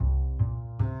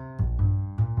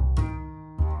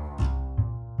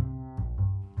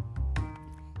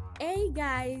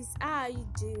guys, how are you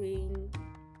doing?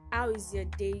 How is your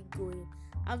day going?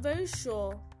 I'm very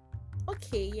sure.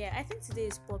 I think today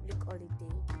is public holiday.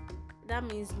 That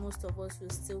means most of us will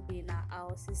still be in our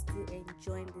houses, still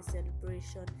enjoying the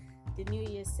celebration, the New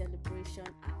Year's celebration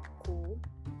and co.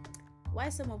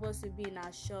 While some of us will be in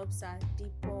our shops and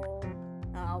people,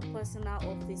 our personal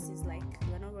offices, like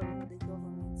we're not running with the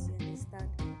government, you understand?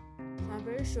 So I'm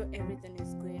very sure everything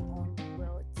is going on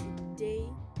well today.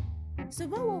 So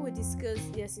about what we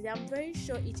discussed yesterday, I'm very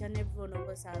sure each and every one of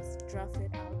us has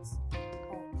drafted out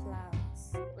our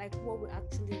plans, like what we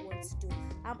actually want to do.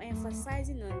 I'm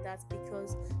emphasizing on that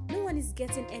because no one is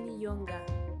getting any younger.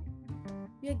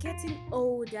 We are getting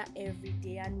older every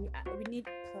day, and we need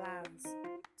plans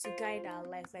to guide our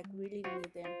lives, like we really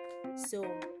need them. So,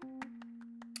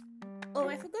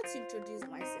 I forgot to introduce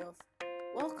myself.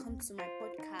 Welcome to my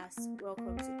podcast.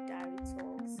 Welcome to Diary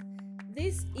Talks.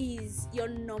 This is your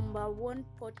number one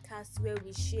podcast where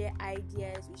we share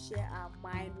ideas, we share our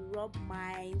mind, we rub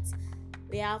minds,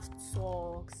 we have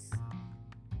talks.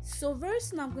 So very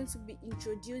soon I'm going to be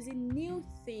introducing new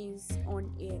things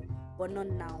on air, but not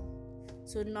now.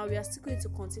 So now we are still going to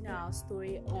continue our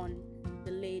story on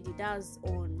the lady. That's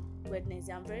on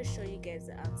Wednesday. I'm very sure you guys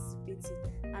are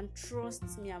anticipating, and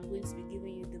trust me, I'm going to be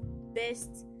giving you the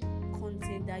best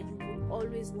content that you will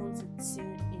always want to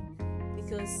tune in.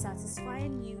 Because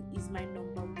satisfying you is my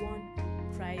number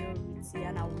one priority,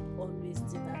 and I will always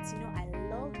do that. I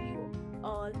love you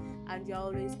all, and you're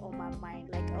always on my mind.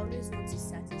 Like, I always want to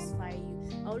satisfy you.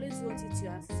 I always want you to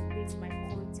anticipate my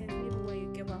content. Maybe when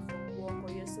you get back from work,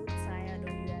 or you're so tired,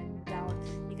 or you are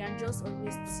down, you can just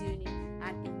always tune in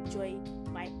and enjoy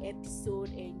my episode,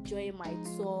 enjoy my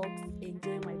talks,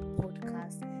 enjoy my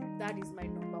podcast. That is my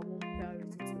number one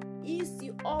priority, to ease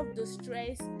you off the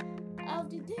stress of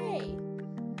the day.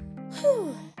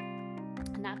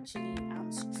 And actually,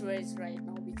 I'm stressed right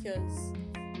now because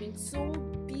I've been so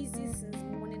busy since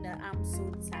morning that I'm so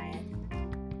tired.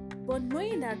 But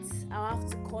knowing that I'll have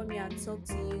to come here and talk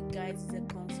to you guys is a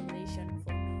consolation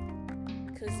for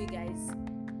me, because you guys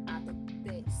are the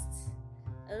best.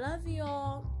 I love you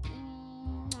all.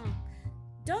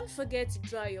 Don't forget to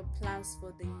draw your plans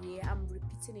for the year. I'm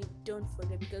repeating it, don't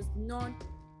forget, because none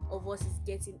of us is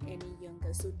getting any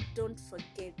younger, so don't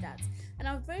forget that. And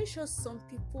I'm very sure some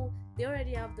people, they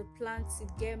already have the plan to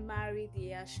get married, the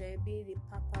Yahhhhh, the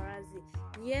paparazzi.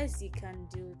 Yes, you can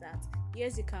do that.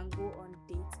 Yes, you can go on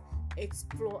dates,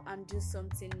 explore and do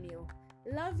something new.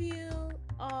 Love you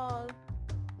all.